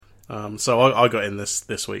So I got in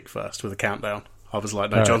this week first with a countdown. I was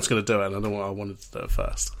like, no, John's going to do it, and I wanted to do it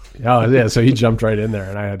first. Oh, yeah, so he jumped right in there,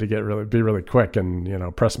 and I had to be really quick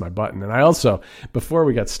and, press my button. And I also, before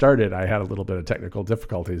we got started, I had a little bit of technical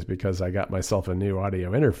difficulties because I got myself a new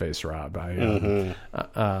audio interface, Rob. I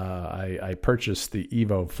purchased the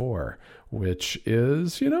Evo 4, which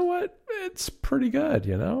is, you know what? It's pretty good,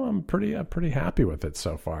 I'm pretty happy with it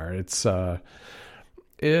so far. It's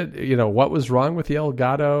what was wrong with the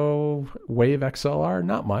Elgato Wave XLR?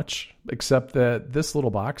 Not much, except that this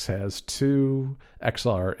little box has 2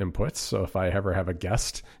 XLR inputs. So if I ever have a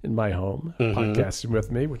guest in my home podcasting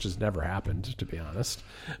with me, which has never happened, to be honest,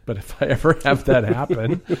 but if I ever have that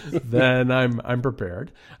happen, then I'm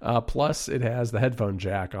prepared. Plus, it has the headphone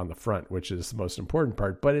jack on the front, which is the most important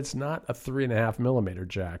part. But it's not a 3.5 millimeter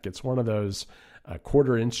jack. It's one of those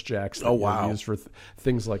 1/4-inch jacks that you use for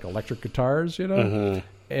things like electric guitars,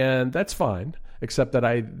 and that's fine, except that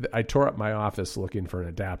I tore up my office looking for an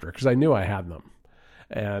adapter because I knew I had them,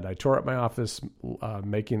 and I tore up my office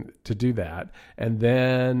making to do that, and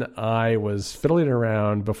then I was fiddling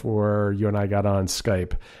around before you and I got on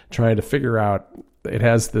Skype trying to figure out. It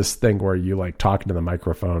has this thing where you talk into the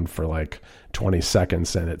microphone for 20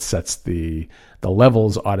 seconds and it sets the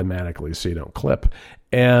levels automatically so you don't clip.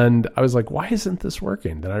 And I was like, why isn't this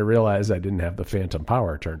working? Then I realized I didn't have the phantom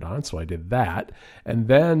power turned on, so I did that. And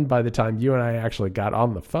then by the time you and I actually got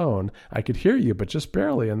on the phone, I could hear you, but just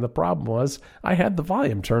barely. And the problem was I had the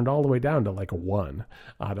volume turned all the way down to a 1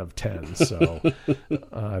 out of 10. So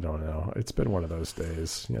I don't know. It's been one of those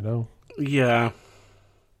days, Yeah.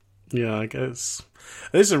 Yeah, I guess.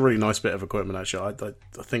 This is a really nice bit of equipment, actually.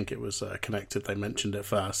 I think it was connected. They mentioned it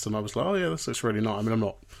first, and I was like, oh, yeah, this looks really nice. I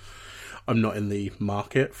mean, I'm not in the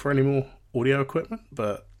market for any more audio equipment,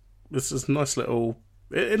 but this is a nice little...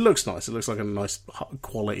 It looks nice. It looks like a nice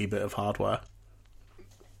quality bit of hardware.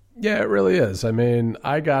 Yeah, it really is. I mean,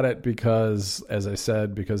 I got it because, as I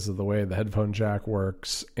said, because of the way the headphone jack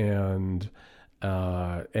works, and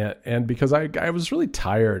because I was really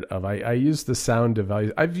tired of I used the sound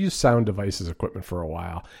device. I've used sound devices equipment for a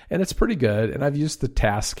while, and it's pretty good. And I've used the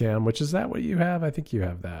Tascam, which is that what you have? I think you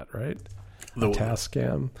have that, right? The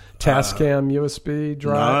Tascam USB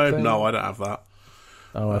drive. No, I don't have that.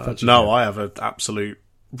 Oh, I thought you no, did. I have an absolute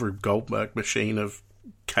Rube Goldberg machine of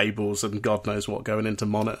cables and God knows what going into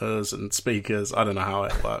monitors and speakers. I don't know how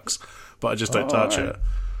it works, but I just don't touch it.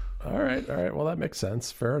 All right. Well, that makes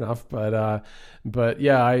sense. Fair enough. But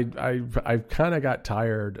yeah, I kind of got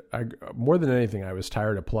tired. More than anything, I was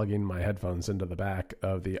tired of plugging my headphones into the back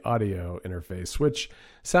of the audio interface, which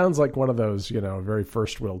sounds like one of those, very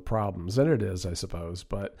first world problems. And it is, I suppose.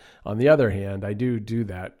 But on the other hand, I do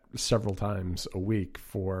that several times a week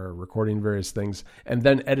for recording various things and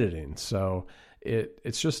then editing. So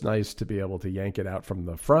it's just nice to be able to yank it out from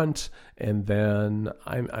the front. And then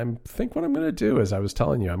I think what I'm going to do is, I was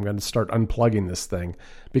telling you, I'm going to start unplugging this thing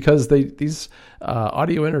because these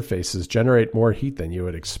audio interfaces generate more heat than you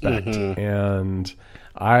would expect. And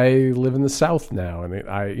I live in the South now,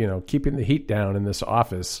 and keeping the heat down in this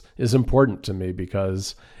office is important to me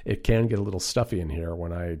because it can get a little stuffy in here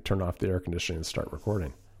when I turn off the air conditioning and start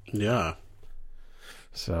recording. Yeah.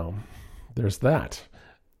 So there's that.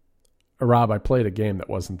 Rob, I played a game that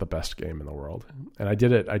wasn't the best game in the world, and I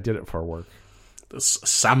did it for work. The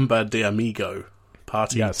Samba de Amigo.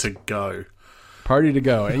 Party to go. Party to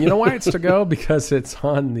go. And you know why it's to go? Because it's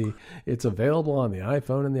available on the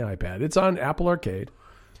iPhone and the iPad. It's on Apple Arcade.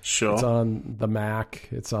 Sure. It's on the Mac.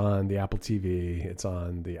 It's on the Apple TV. It's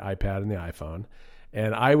on the iPad and the iPhone.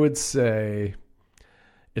 And I would say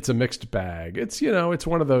it's a mixed bag. It's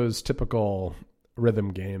one of those typical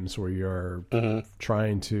rhythm games where you're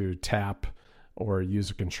trying to tap or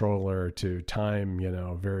use a controller to time,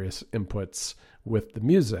 various inputs with the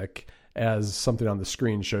music as something on the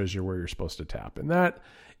screen shows you where you're supposed to tap. And that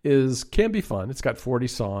can be fun. It's got 40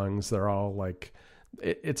 songs. They're all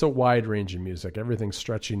it's a wide range of music, everything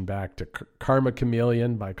stretching back to Karma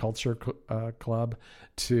Chameleon by Culture Club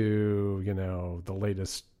to, the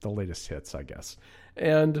latest hits, I guess.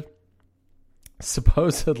 And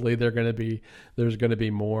supposedly there's going to be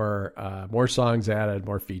more songs added,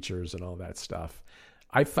 more features and all that stuff.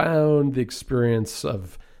 I found the experience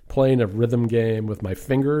of playing a rhythm game with my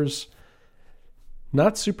fingers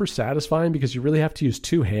not super satisfying because you really have to use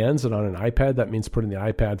two hands, and on an iPad that means putting the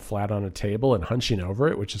iPad flat on a table and hunching over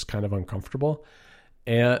it, which is kind of uncomfortable.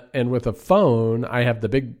 And with a phone, I have the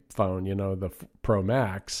big phone, the Pro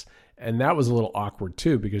Max, and that was a little awkward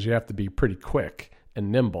too because you have to be pretty quick and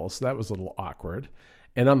nimble, so that was a little awkward.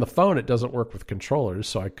 And on the phone, it doesn't work with controllers,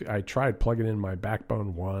 so I tried plugging in my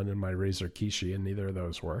Backbone One and my Razer Kishi, and neither of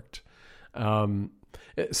those worked.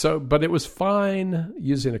 But it was fine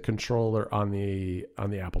using a controller on the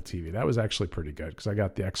Apple TV. That was actually pretty good because I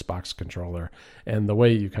got the Xbox controller, and the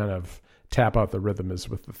way you kind of tap out the rhythm is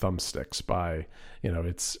with the thumbsticks.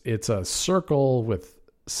 It's a circle with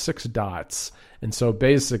 6 dots, and so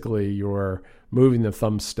basically you're moving the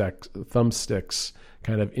thumbsticks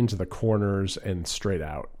kind of into the corners and straight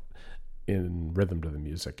out in rhythm to the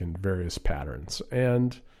music in various patterns,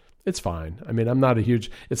 and it's fine. I mean,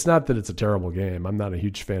 it's not that it's a terrible game. I'm not a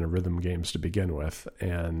huge fan of rhythm games to begin with.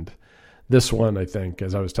 And this one, I think,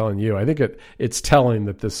 as I was telling you, I think it's telling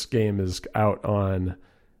that this game is out on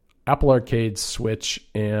Apple Arcade, Switch,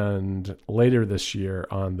 and later this year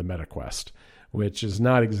on the MetaQuest, which is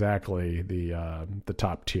not exactly the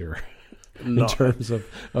top tier in terms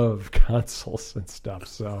of consoles and stuff.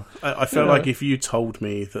 So I feel like if you told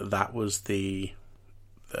me that was the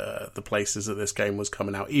places that this game was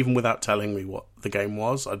coming out, even without telling me what the game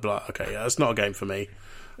was, I'd be like, okay, yeah, it's not a game for me.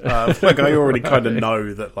 I already kind of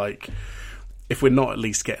know that, like, if we're not at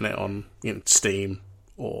least getting it on Steam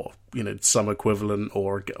or some equivalent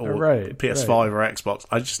or PS5 or Xbox,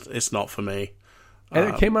 it's not for me. And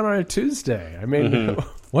it came out on a Tuesday. I mean,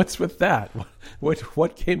 what's with that?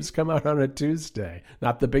 What games come out on a Tuesday?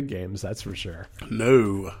 Not the big games, that's for sure.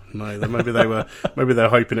 No. Maybe they were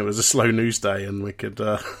hoping it was a slow news day and we could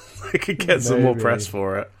get some more press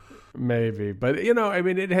for it. Maybe, but it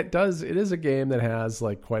is a game that has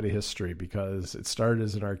like quite a history because it started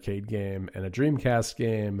as an arcade game and a Dreamcast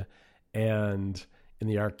game, and in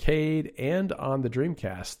the arcade and on the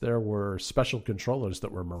Dreamcast, there were special controllers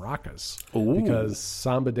that were maracas. Ooh. Because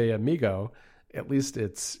Samba de Amigo, at least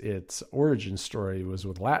its origin story was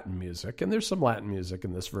with Latin music, and there's some Latin music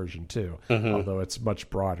in this version too, although it's much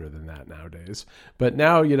broader than that nowadays. But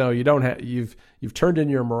now you don't have you've turned in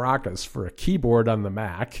your maracas for a keyboard on the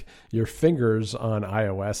Mac, your fingers on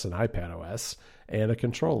iOS and iPadOS, and a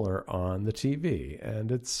controller on the TV,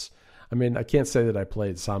 and I can't say that I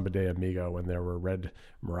played Samba de Amigo when there were red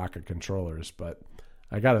maraca controllers, but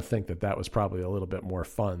I got to think that was probably a little bit more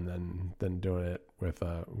fun than doing it with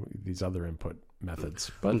these other input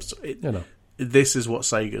methods. But this is what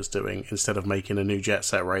Sega's doing instead of making a new Jet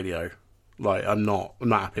Set Radio. Like, I'm not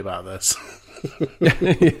happy about this.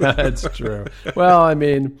 Yeah, that's true. Well, I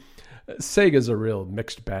mean, Sega's a real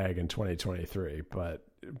mixed bag in 2023, but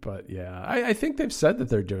yeah, I think they've said that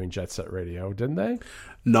they're doing Jet Set Radio, didn't they?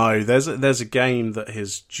 No, there's a game that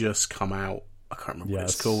has just come out. I can't remember what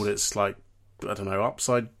it's called. It's like, I don't know,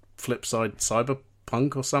 Flipside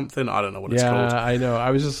Cyberpunk or something. I don't know what it's called. Yeah, I know.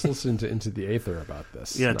 I was just listening to Into the Aether about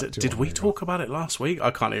this. Yeah, did we talk about it last week?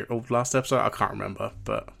 Last episode? I can't remember,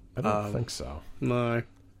 but I don't think so. No,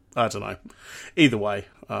 I don't know. Either way,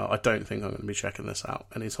 I don't think I'm going to be checking this out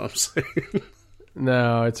anytime soon.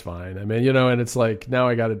 No, it's fine. I mean, and it's like now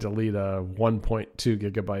I got to delete a 1.2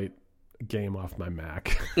 gigabyte game off my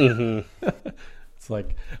Mac. Mm-hmm. It's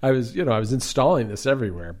like I was installing this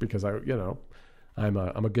everywhere because I'm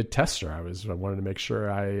a good tester. I wanted to make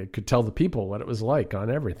sure I could tell the people what it was like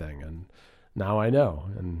on everything, and now I know,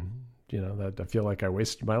 and that I feel like I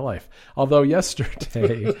wasted my life. Although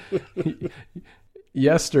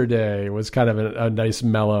yesterday was kind of a nice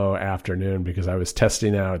mellow afternoon because I was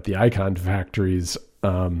testing out the Icon Factory's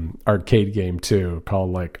arcade game too,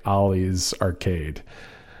 called like Ollie's Arcade,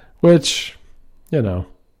 which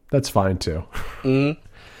that's fine too. Mm.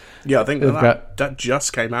 Yeah, I think that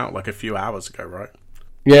just came out like a few hours ago, right?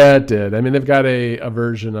 Yeah, it did. I mean, they've got a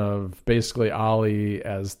version of basically Ollie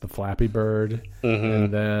as the Flappy Bird,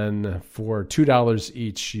 and then for $2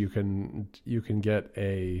 each, you can get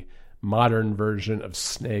a modern version of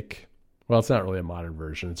Snake. Well, it's not really a modern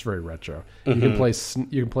version; it's very retro. You can play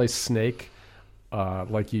Snake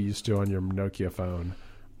like you used to on your Nokia phone,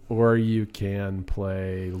 or you can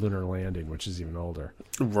play Lunar Landing, which is even older.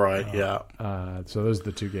 Right. Yeah. So those are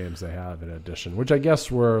the two games they have in addition, which I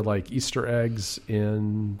guess were like Easter eggs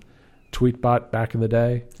in Tweetbot back in the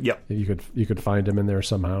day. Yep. You could find them in there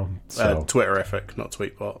somehow. So. Twitterific, not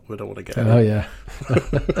Tweetbot. We don't want to get. Oh yeah.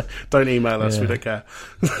 Don't email us. Yeah. We don't care.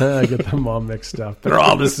 I get them all mixed up. They're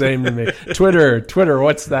all the same to me. Twitter.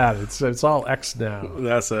 What's that? It's all X now.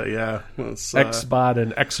 That's it. Yeah. Xbot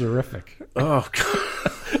and Xerific. Oh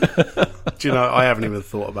God. Do you know, I haven't even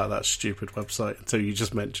thought about that stupid website until you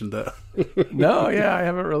just mentioned it. No, yeah, I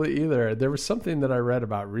haven't really either. There was something that I read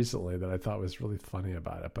about recently that I thought was really funny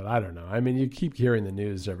about it, but I don't know. I mean, you keep hearing the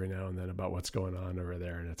news every now and then about what's going on over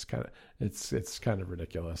there, and it's kind of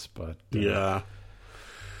ridiculous. But yeah,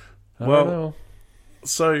 I don't know.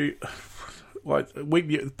 So, like,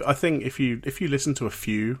 I think if you listen to a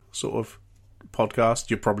few sort of podcasts,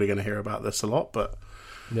 you're probably going to hear about this a lot, but.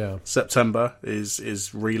 Yeah, September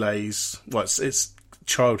is Relays. Well, it's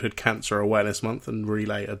Childhood Cancer Awareness Month, and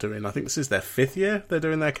Relay are doing, I think this is their 5th year they're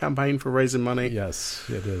doing their campaign for raising money. Yes,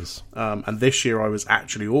 it is. And this year I was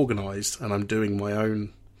actually organised, and I'm doing my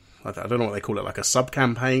own, I don't know what they call it, like a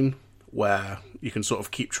sub-campaign, where you can sort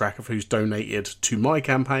of keep track of who's donated to my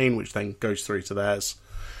campaign, which then goes through to theirs.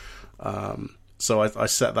 So I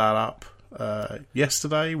set that up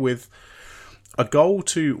yesterday with a goal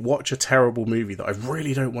to watch a terrible movie that I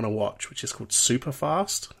really don't want to watch, which is called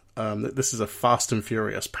Superfast. This is a Fast and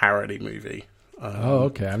Furious parody movie.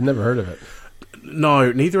 Okay. I've never heard of it.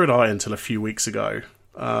 No, neither had I until a few weeks ago.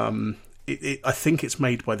 I think it's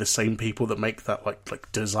made by the same people that make that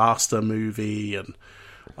like disaster movie, and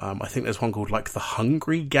I think there's one called like The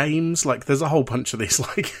Hungry Games. Like, there's a whole bunch of these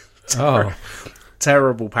like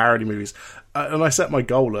terrible parody movies. And I set my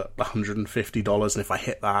goal at $150, and if I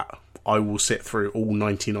hit that, I will sit through all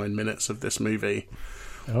 99 minutes of this movie.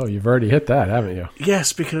 Oh, you've already hit that, haven't you?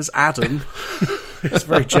 Yes, because Adam, it's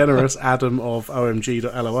very generous, Adam of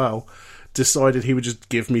OMG.lol, decided he would just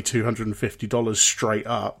give me $250 straight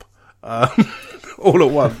up, all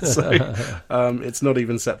at once. So, it's not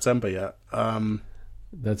even September yet.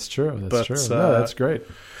 That's true. That's true. No, that's great.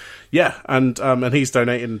 Yeah, and he's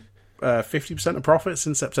donating 50% of profits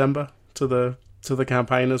in September to the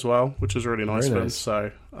campaign as well, which was really nice for him.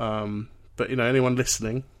 So, but anyone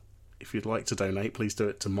listening, if you'd like to donate, please do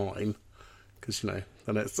it to mine, because then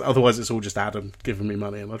otherwise it's all just Adam giving me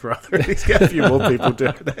money, and I'd rather at least get a few more people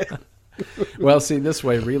doing it. Well, see, this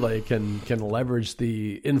way Relay can leverage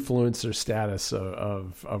the influencer status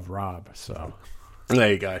of Rob. So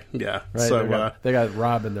there you go. Yeah. Right. So they got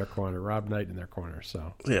Rob in their corner, Rob Knight in their corner.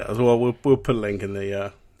 So yeah. Well, we'll put a link in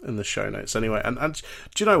the show notes anyway. And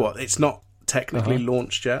do you know what? It's not technically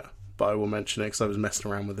launched yet, but I will mention it because I was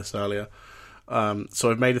messing around with this earlier.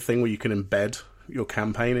 So I've made a thing where you can embed your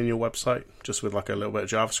campaign in your website just with like a little bit of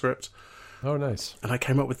JavaScript. Oh, nice. And I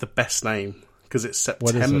came up with the best name because it's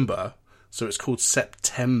September. So it's called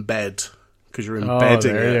Septembed, because you're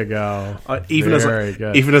embedding it. There you go. Even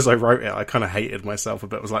as I wrote it, I kind of hated myself a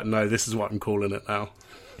bit. I was like, no, this is what I'm calling it now.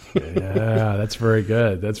 Yeah, that's very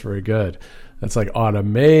good. That's very good. That's like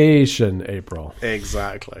automation, April.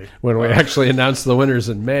 Exactly. When we actually announce the winners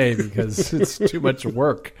in May, because it's too much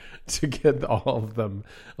work to get all of them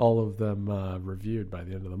reviewed by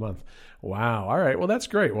the end of the month. Wow. All right. Well, that's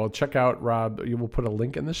great. Well, check out Rob. You will put a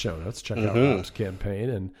link in the show notes. Check out Rob's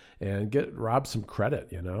campaign and get Rob some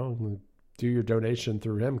credit. Do your donation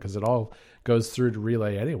through him, because it all goes through to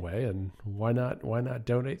Relay anyway. And why not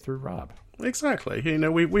donate through Rob? Exactly. We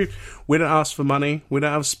don't ask for money. We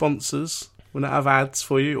don't have sponsors. We don't have ads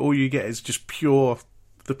for you. All you get is just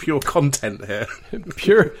the pure content here.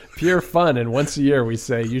 pure fun. And once a year we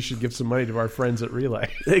say you should give some money to our friends at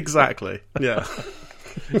Relay. Exactly. Yeah.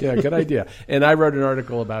 Yeah, good idea. And I wrote an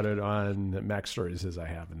article about it on Mac Stories, as I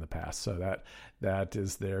have in the past. So that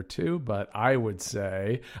is there too. But I would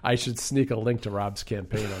say I should sneak a link to Rob's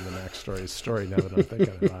campaign on the Mac Stories story now that I'm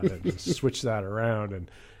thinking about it. Just switch that around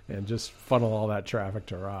and just funnel all that traffic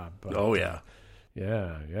to Rob. But, oh, yeah.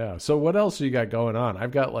 Yeah. So what else do you got going on?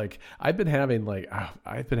 I've been having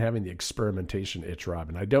the experimentation itch, Rob,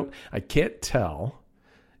 and I can't tell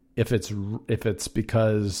if it's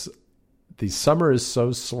because the summer is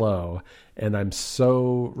so slow and I'm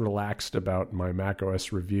so relaxed about my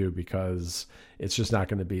macOS review because it's just not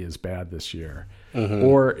going to be as bad this year,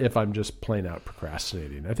 or if I'm just plain out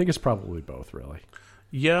procrastinating. I think it's probably both, really.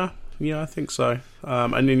 Yeah, I think so.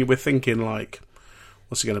 And then we're thinking like,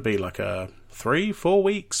 what's it going to be, like a 3-4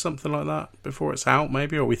 weeks, something like that, before it's out,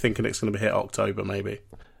 maybe? Or are we thinking it's going to hit October, maybe?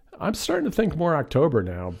 I'm starting to think more October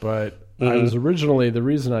now, but I was originally, the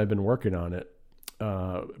reason I've been working on it,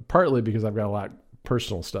 partly because I've got a lot of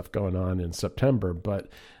personal stuff going on in September, but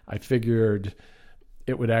I figured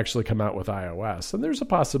it would actually come out with iOS, and there's a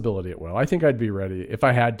possibility it will. I think I'd be ready. If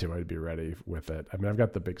I had to, I'd be ready with it. I mean, I've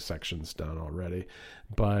got the big sections done already,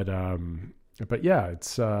 but yeah,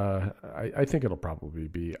 it's. I think it'll probably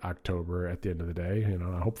be October at the end of the day.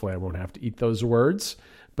 Hopefully I won't have to eat those words.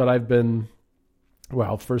 But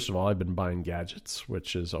first of all, I've been buying gadgets,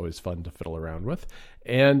 which is always fun to fiddle around with,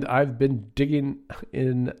 and I've been digging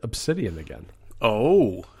in Obsidian again.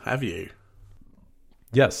 Oh, have you?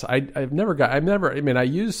 Yes, I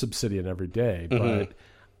use Obsidian every day, but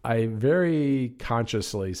I very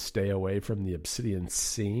consciously stay away from the Obsidian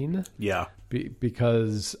scene. Yeah.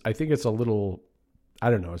 Because I think it's a little,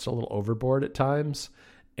 it's a little overboard at times.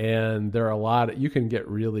 And there are you can get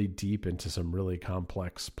really deep into some really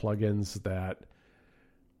complex plugins that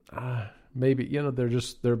maybe,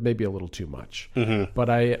 they're maybe a little too much. But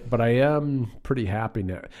I am pretty happy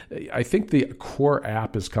now. I think the core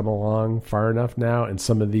app has come along far enough now, and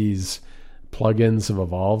some of these plugins have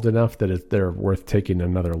evolved enough that they're worth taking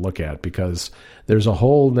another look at, because there's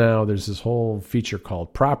this whole feature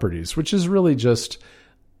called properties, which is really just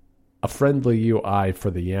a friendly UI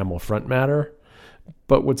for the YAML front matter.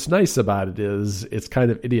 But what's nice about it is it's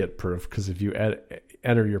kind of idiot proof, because if you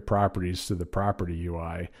enter your properties through the property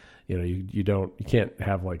UI, you can't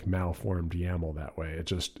have like malformed YAML that way. It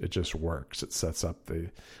just works. It sets up the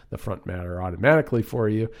front matter automatically for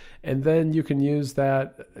you, and then you can use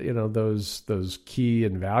that, those key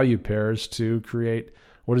and value pairs to create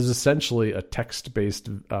what is essentially a text-based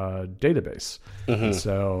database. Mm-hmm. And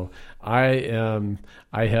so I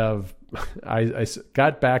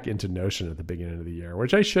got back into Notion at the beginning of the year,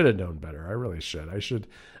 which I should have known better. I really should.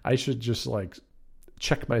 I should just like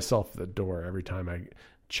check myself at the door every time I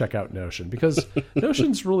check out Notion, because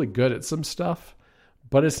Notion's really good at some stuff,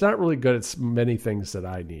 but it's not really good at many things that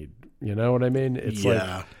I need. You know what I mean? It's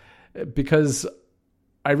like, because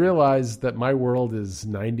I realize that my world is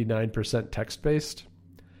 99% text-based,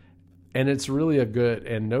 and it's really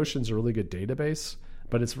and Notion's a really good database,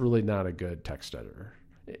 but it's really not a good text editor.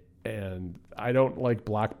 And I don't like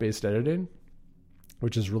block-based editing,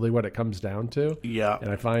 which is really what it comes down to. Yeah. And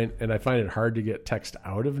I find it hard to get text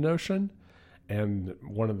out of Notion. And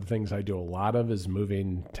one of the things I do a lot of is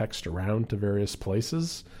moving text around to various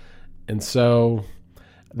places. And so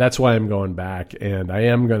that's why I'm going back, and I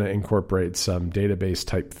am going to incorporate some database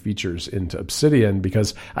type features into Obsidian,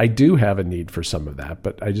 because I do have a need for some of that,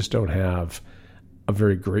 but I just don't have a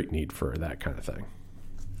very great need for that kind of thing.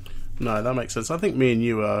 No, that makes sense. I think me and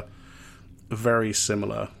you are very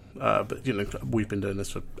similar. But we've been doing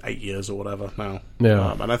this for 8 years or whatever now.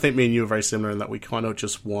 Yeah. And I think me and you are very similar in that we kind of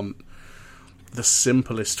just want the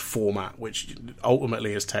simplest format, which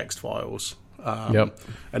ultimately is text files. Yep.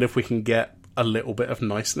 And if we can get a little bit of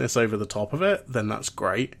niceness over the top of it, then that's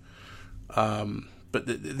great. But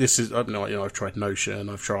this is, I've tried Notion,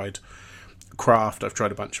 I've tried Craft, I've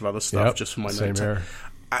tried a bunch of other stuff just for my notes.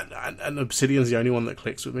 And Obsidian's the only one that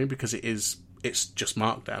clicks with me, because it's just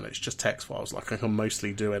Markdown. It's just text files. Like, I can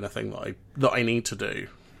mostly do anything that I need to do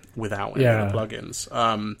without any of the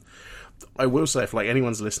plugins. I will say, if like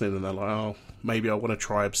anyone's listening and they're like, oh, maybe I want to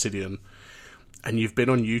try Obsidian, and you've been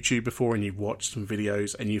on YouTube before and you've watched some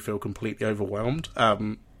videos and you feel completely overwhelmed,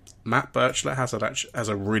 Matt Birchler has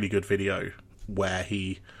a really good video where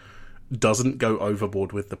he doesn't go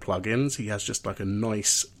overboard with the plugins. He has just like a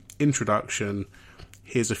nice introduction.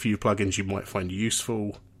 Here's a few plugins you might find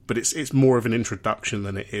useful, but it's more of an introduction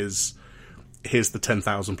than it is, here's the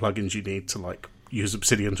 10,000 plugins you need to like use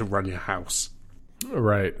Obsidian to run your house.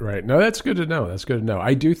 Right. No, that's good to know.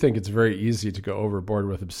 I do think it's very easy to go overboard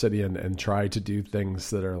with Obsidian and try to do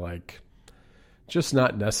things that are like just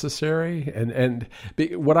not necessary. And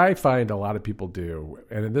what I find a lot of people do,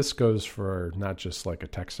 and this goes for not just like a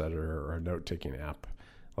text editor or a note-taking app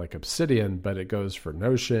like Obsidian, but it goes for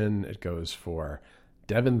Notion, it goes for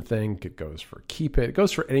DevonThink, it goes for Keepit, it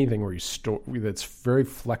goes for anything where you store that's very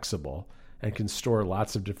flexible and can store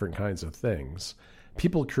lots of different kinds of things.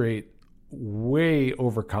 People create way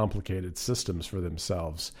overcomplicated systems for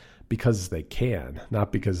themselves because they can, not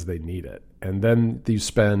because they need it. And then you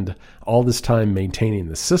spend all this time maintaining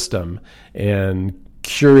the system and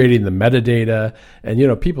curating the metadata.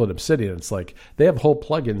 And, people at Obsidian, it's like they have whole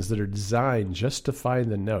plugins that are designed just to find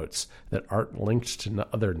the notes that aren't linked to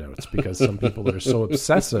other notes, because some people are so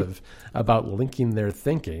obsessive about linking their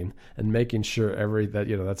thinking and making sure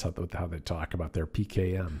that's how they talk about their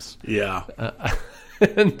PKMs. Yeah.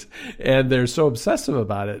 And they're so obsessive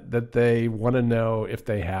about it that they want to know if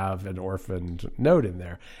they have an orphaned node in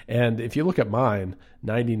there. And if you look at mine,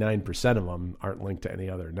 99% of them aren't linked to any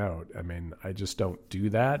other node. I mean, I just don't do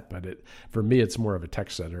that. But for me, it's more of a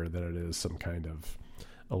text editor than it is some kind of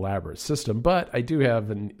elaborate system. But I do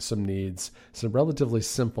have some needs, some relatively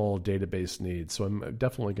simple database needs. So I'm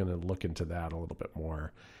definitely going to look into that a little bit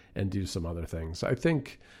more and do some other things. I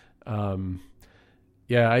think...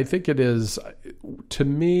 I think it is, to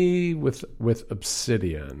me, with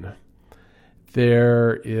Obsidian,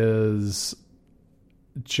 there is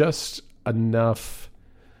just enough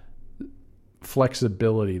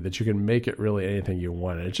flexibility that you can make it really anything you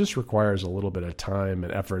want. And it just requires a little bit of time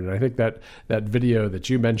and effort. And I think that video that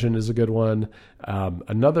you mentioned is a good one.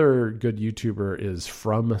 Another good YouTuber is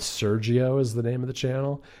From Sergio is the name of the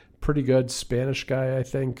channel. Pretty good Spanish guy, I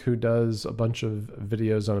think, who does a bunch of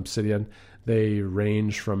videos on Obsidian. They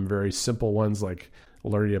range from very simple ones like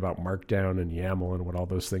learning about Markdown and YAML and what all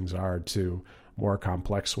those things are, to more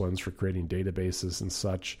complex ones for creating databases and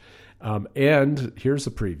such. And here's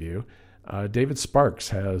a preview. David Sparks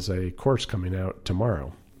has a course coming out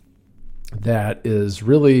tomorrow that is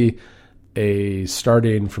really a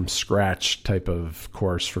starting from scratch type of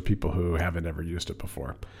course for people who haven't ever used it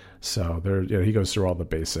before. So he goes through all the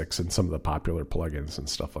basics and some of the popular plugins and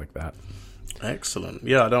stuff like that. Excellent.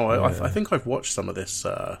 Yeah, no, I think I've watched some of this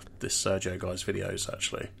Sergio guy's videos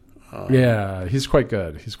actually. Yeah, he's quite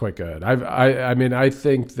good. I mean, I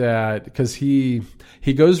think that because he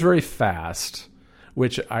goes very fast,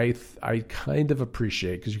 which I kind of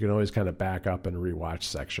appreciate because you can always kind of back up and rewatch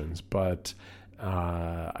sections. But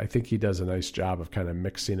I think he does a nice job of kind of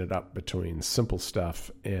mixing it up between simple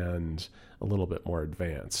stuff and a little bit more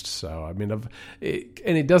advanced. So, I mean,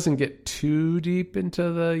 and he doesn't get too deep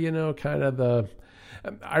into the, kind of the,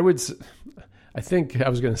 I think I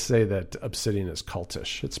was going to say that Obsidian is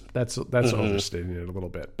cultish. That's overstating it a little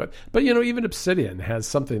bit. But even Obsidian has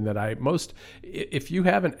something that if you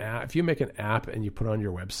have an app, if you make an app and you put on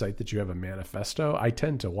your website that you have a manifesto, I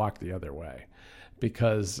tend to walk the other way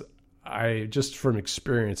because I just from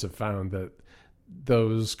experience have found that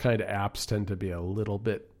those kind of apps tend to be a little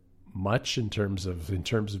bit much in terms of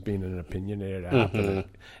being an opinionated app, and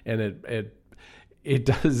it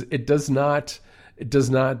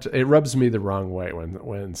rubs me the wrong way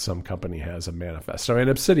when some company has a manifesto, and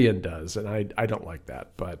Obsidian does, and I don't like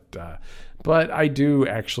that, but I do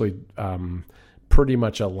actually pretty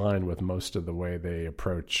much align with most of the way they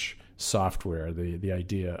approach software, the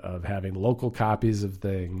idea of having local copies of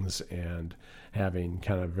things and having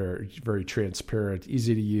kind of very, very transparent,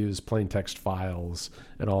 easy to use plain text files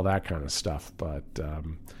and all that kind of stuff. But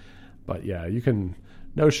yeah, you can.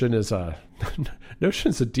 Notion's a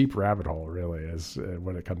deep rabbit hole, really, as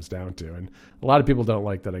when it comes down to. And a lot of people don't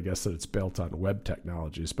like that. I guess that it's built on web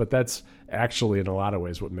technologies, but that's actually in a lot of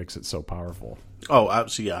ways what makes it so powerful. Oh,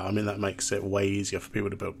 absolutely. Yeah, I mean that makes it way easier for people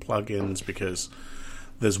to build plugins because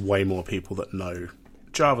there's way more people that know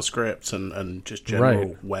JavaScript and just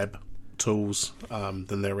general web tools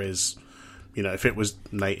than there is, if it was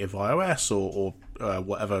native iOS or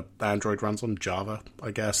whatever Android runs on, Java,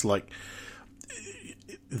 I guess. Like,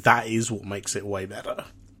 that is what makes it way better.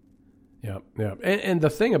 Yeah. And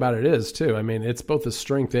the thing about it is, too, I mean, it's both a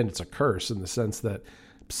strength and it's a curse in the sense that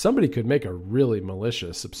somebody could make a really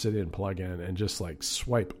malicious Obsidian plugin and just like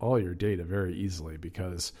swipe all your data very easily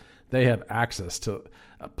because they have access to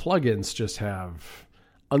plugins. Just have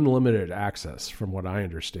unlimited access, from what I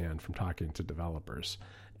understand from talking to developers,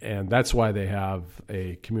 and that's why they have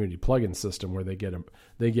a community plugin system where they get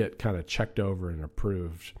kind of checked over and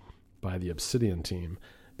approved by the Obsidian team.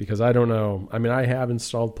 Because I don't know, I mean, I have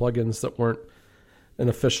installed plugins that weren't an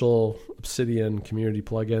official Obsidian community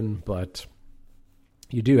plugin, but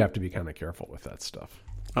you do have to be kind of careful with that stuff.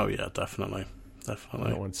 Oh yeah, definitely.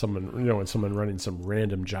 When someone running some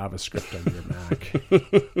random JavaScript on your Mac.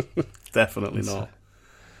 Definitely not.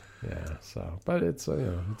 Yeah. So, but it's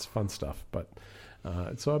it's fun stuff. But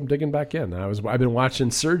so I'm digging back in. I've been watching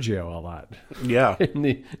Sergio a lot. Yeah. in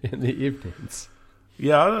the evenings.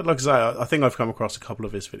 Yeah, like I say, I think I've come across a couple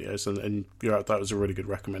of his videos, and you're right, that was a really good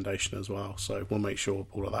recommendation as well. So we'll make sure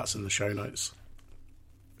all of that's in the show notes.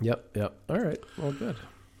 Yep. All right. Well, good.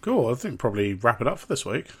 Cool. I think probably wrap it up for this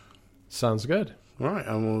week. Sounds good. All right,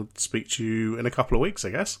 and we'll speak to you in a couple of weeks, I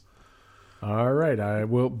guess. All right. I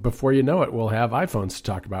will. Before you know it, we'll have iPhones to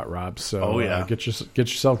talk about, Rob. So get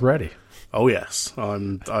yourself ready. Oh yes,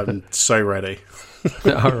 I'm so ready.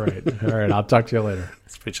 All right. I'll talk to you later.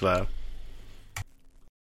 Speak to you later.